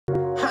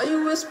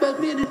expect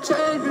me to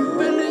change, but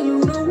really you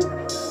knew.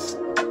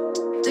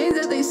 Things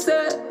that they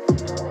said,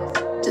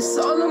 it's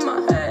all in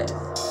my head.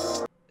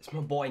 It's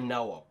my boy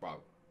Noah, bro.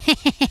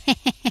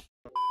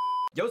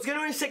 Yo, what's going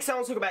on in 6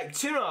 hours? Welcome back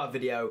to another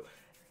video.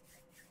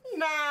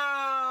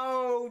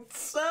 Now,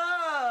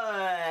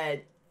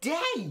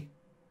 today,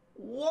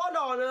 what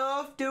on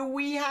earth do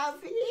we have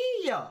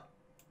here?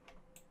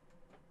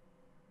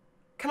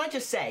 Can I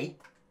just say,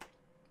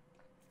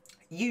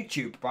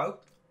 YouTube, bro,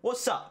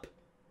 what's up?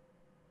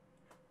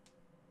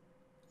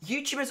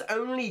 YouTube has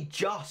only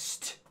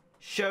just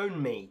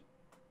shown me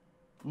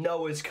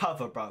Noah's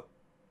cover, bro.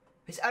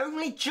 It's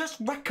only just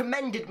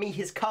recommended me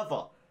his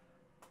cover.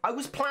 I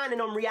was planning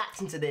on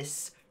reacting to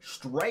this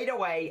straight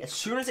away as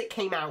soon as it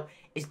came out.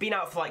 It's been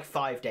out for like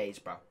 5 days,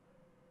 bro.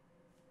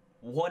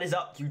 What is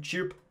up,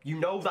 YouTube? You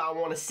know that I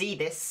want to see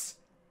this.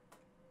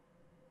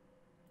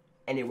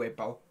 Anyway,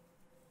 bro.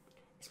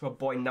 It's my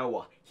boy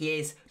Noah. He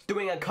is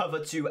doing a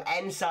cover to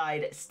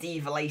Inside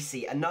Steve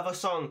Lacy, another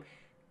song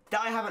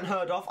that I haven't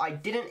heard of. I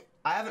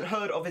haven't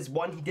heard of his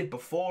one he did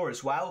before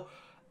as well.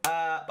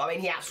 But I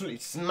mean, he absolutely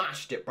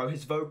smashed it, bro.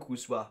 His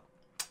vocals were.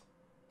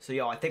 So,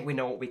 yo, I think we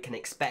know what we can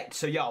expect.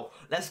 So, yo,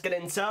 let's get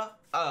into,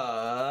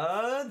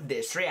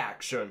 this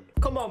reaction.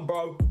 Come on,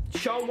 bro.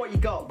 Show him what you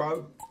got,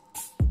 bro.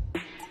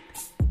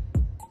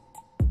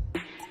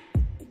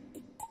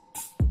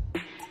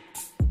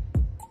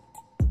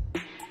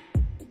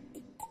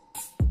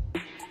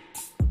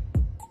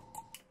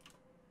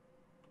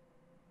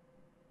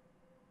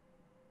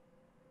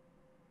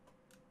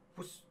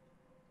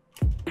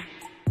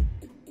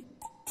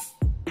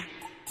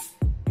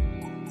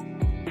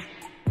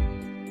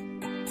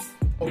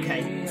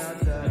 Okay.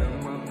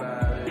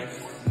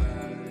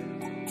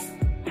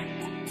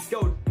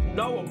 Yo,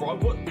 Noah, bro,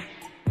 what?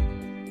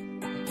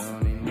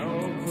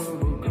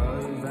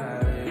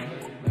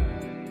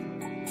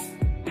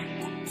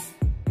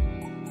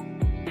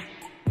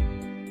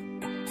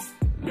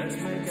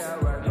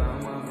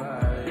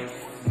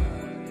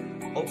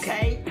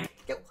 Okay.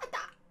 Yo, what the?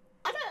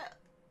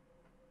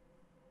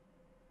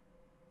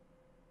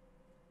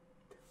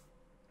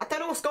 I don't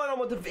know what's going on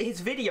with his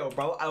video,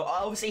 bro.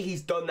 Obviously,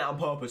 he's done that on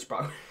purpose,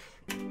 bro.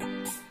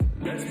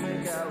 Let's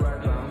make out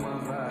right on my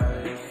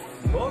vibes.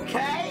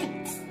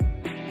 Okay.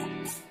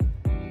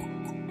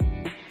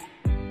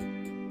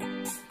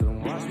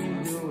 Don't watch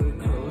me do it,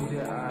 close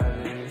your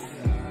eyes.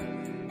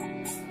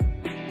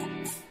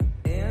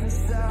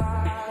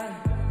 Inside.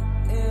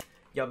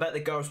 Yo, I bet the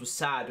girls were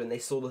sad when they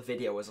saw the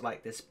video was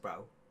like this,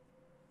 bro.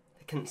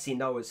 They couldn't see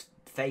Noah's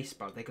face,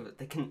 bro. They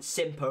couldn't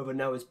simp over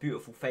Noah's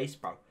beautiful face,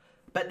 bro.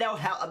 I bet they were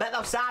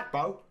sad,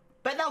 bro.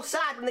 Bet they were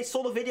sad when they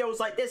saw the videos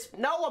like this.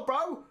 Noah,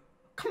 bro,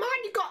 come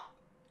on, you got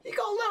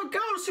little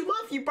girls who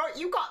love you, bro.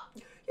 You got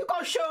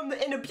to show them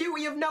the inner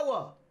beauty of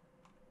Noah.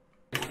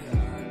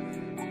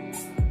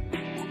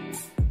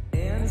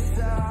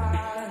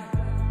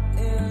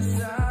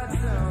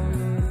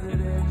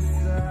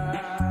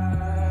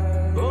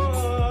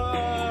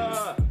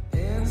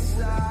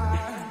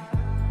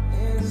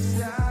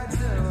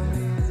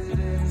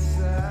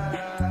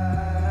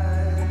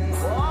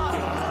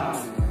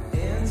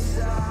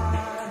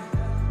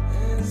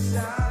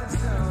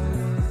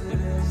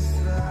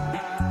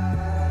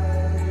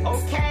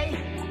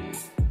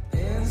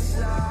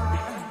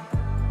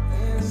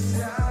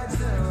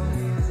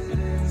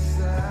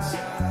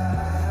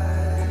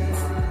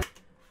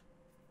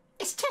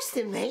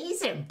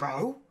 Amazing,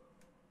 bro.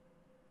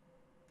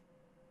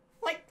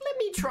 Like, let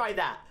me try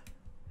that.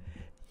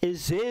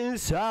 It's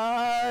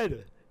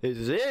inside.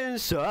 It's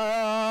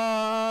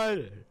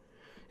inside.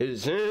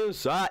 It's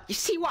inside. You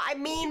see what I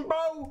mean,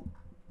 bro?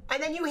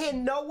 And then you hear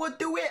Noah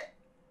do it.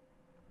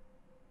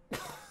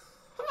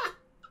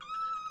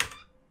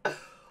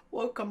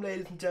 Welcome,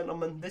 ladies and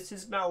gentlemen. This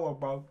is Noah,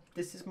 bro.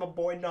 This is my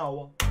boy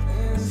Noah.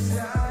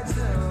 Inside,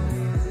 tell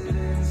me that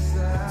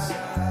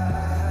inside.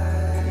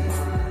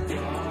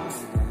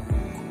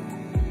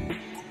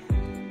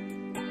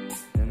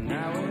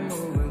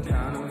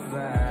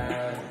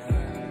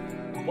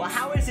 Well,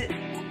 how is it?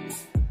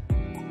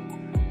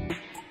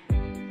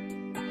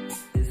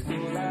 It's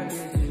cool, I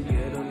guess you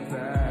get a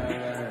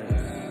pass.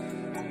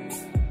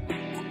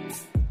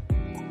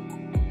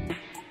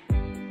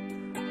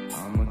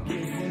 I'ma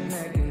kiss your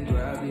neck and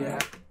grab your.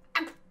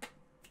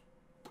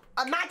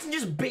 Imagine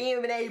just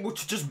being able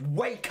to just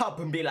wake up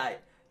and be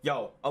like,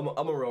 yo, I'm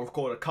gonna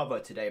record a cover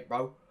today,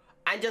 bro.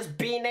 And just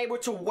being able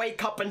to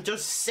wake up and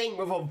just sing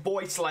with a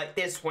voice like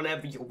this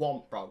whenever you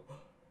want, bro.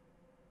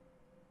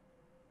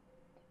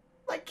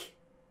 Like,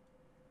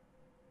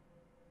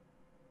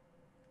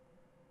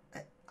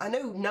 I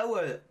know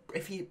Noah,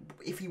 if he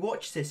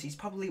watched this, he's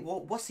probably,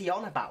 what's he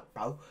on about,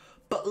 bro?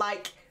 But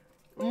like,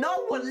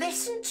 Noah,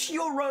 listen to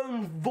your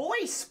own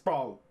voice,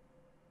 bro.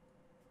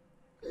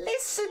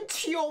 Listen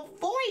to your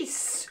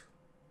voice.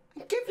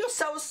 And give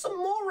yourself some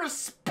more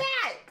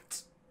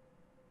respect.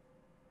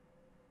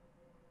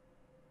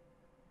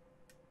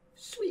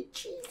 Sweet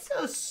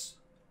Jesus.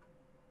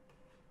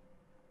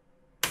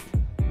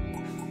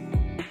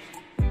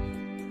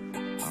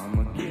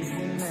 I'ma kiss your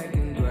neck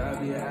and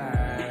grab your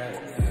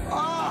eyes.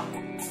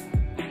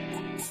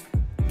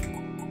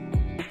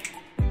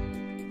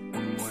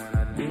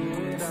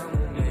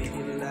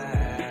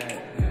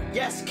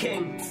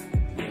 king.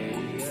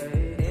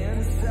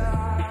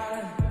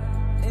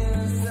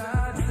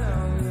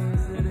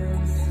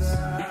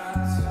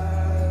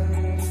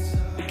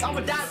 I'ma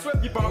dance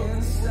with you, bro.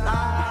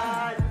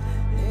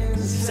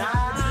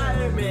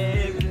 Inside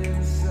me.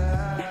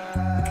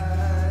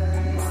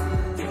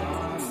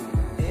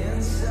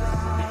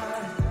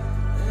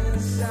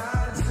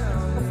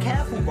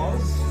 Careful, bro.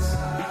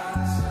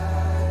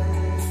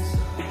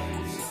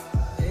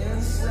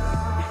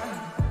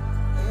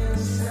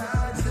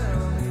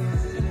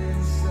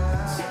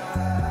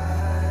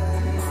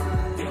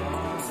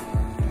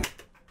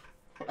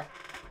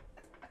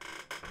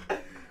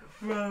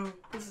 Bro,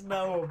 it's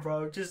Noah,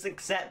 bro. Just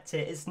accept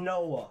it. It's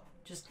Noah.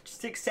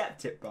 Just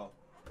accept it, bro.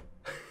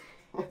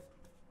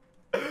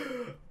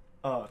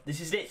 Oh, this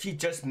is literally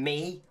just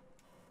me.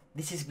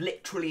 This is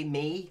literally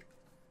me.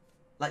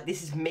 Like,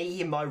 this is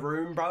me in my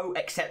room, bro,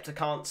 except I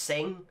can't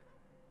sing.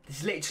 This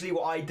is literally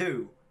what I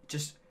do.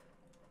 Just,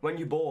 when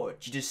you're bored,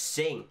 you just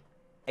sing.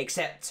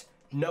 Except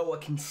Noah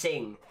can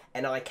sing,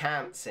 and I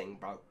can't sing,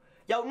 bro.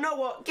 Yo,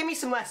 Noah, give me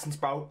some lessons,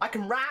 bro. I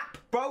can rap,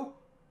 bro.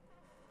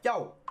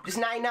 Yo, just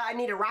now I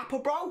need a rapper,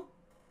 bro.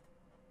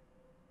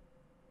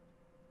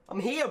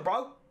 I'm here,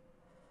 bro.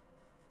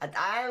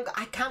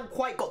 I can't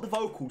quite got the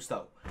vocals,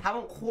 though.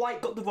 Haven't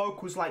quite got the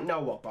vocals like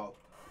Noah, bro.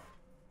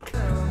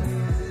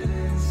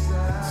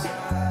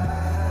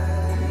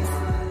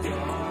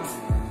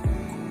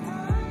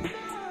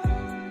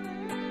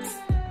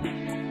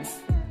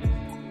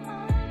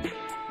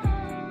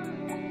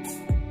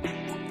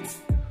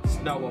 It's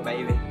Noah,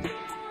 baby.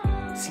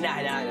 It's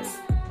 9-9.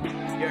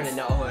 You already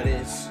know who it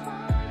is.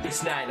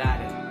 It's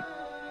 9-9.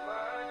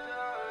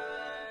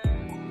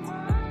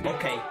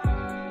 Okay.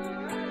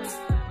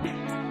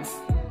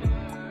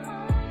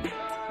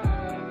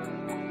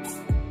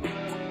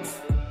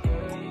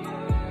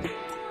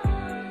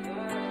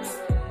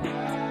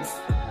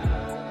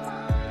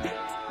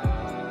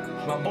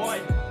 My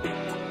boy.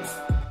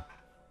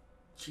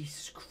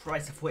 Jesus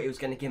Christ, I thought he was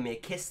gonna give me a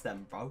kiss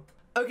then, bro.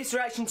 Okay, so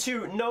reaction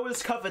to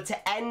Noah's cover to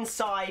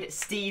Inside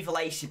Steve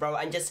Lacy, bro,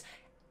 and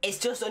it's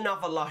just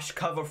another lush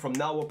cover from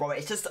Noah, bro.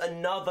 It's just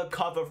another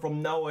cover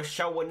from Noah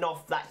showing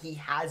off that he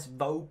has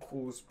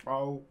vocals,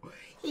 bro.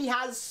 He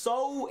has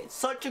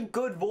such a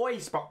good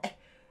voice, bro.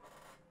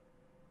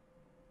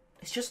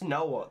 It's just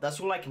Noah. That's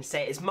all I can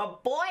say. It's my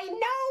boy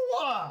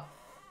Noah.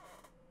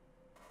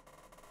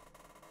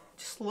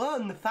 Just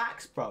learn the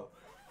facts, bro.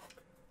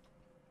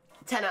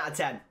 10 out of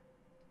 10.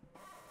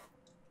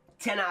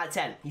 10 out of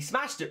 10. He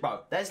smashed it,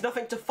 bro. There's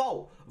nothing to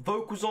fault.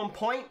 Vocals on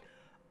point.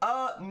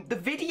 The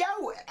video,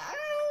 I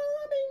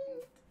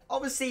mean,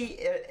 obviously,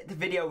 the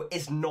video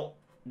is not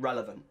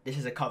relevant. This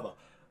is a cover.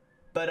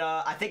 But,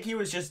 I think it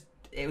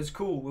was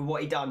cool with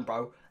what he done,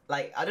 bro.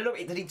 Like, I don't know,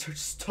 did he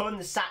just turn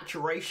the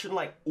saturation,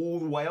 like, all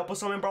the way up or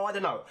something, bro? I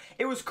don't know.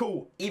 It was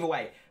cool. Either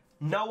way.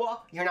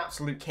 Noah, you're an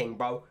absolute king,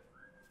 bro.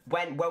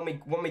 When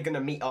we gonna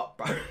meet up,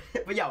 bro?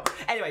 But, yo,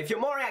 anyway, if you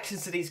want more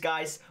reactions to these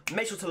guys,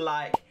 make sure to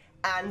like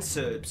and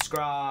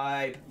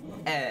subscribe.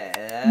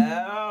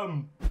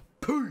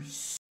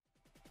 Peace.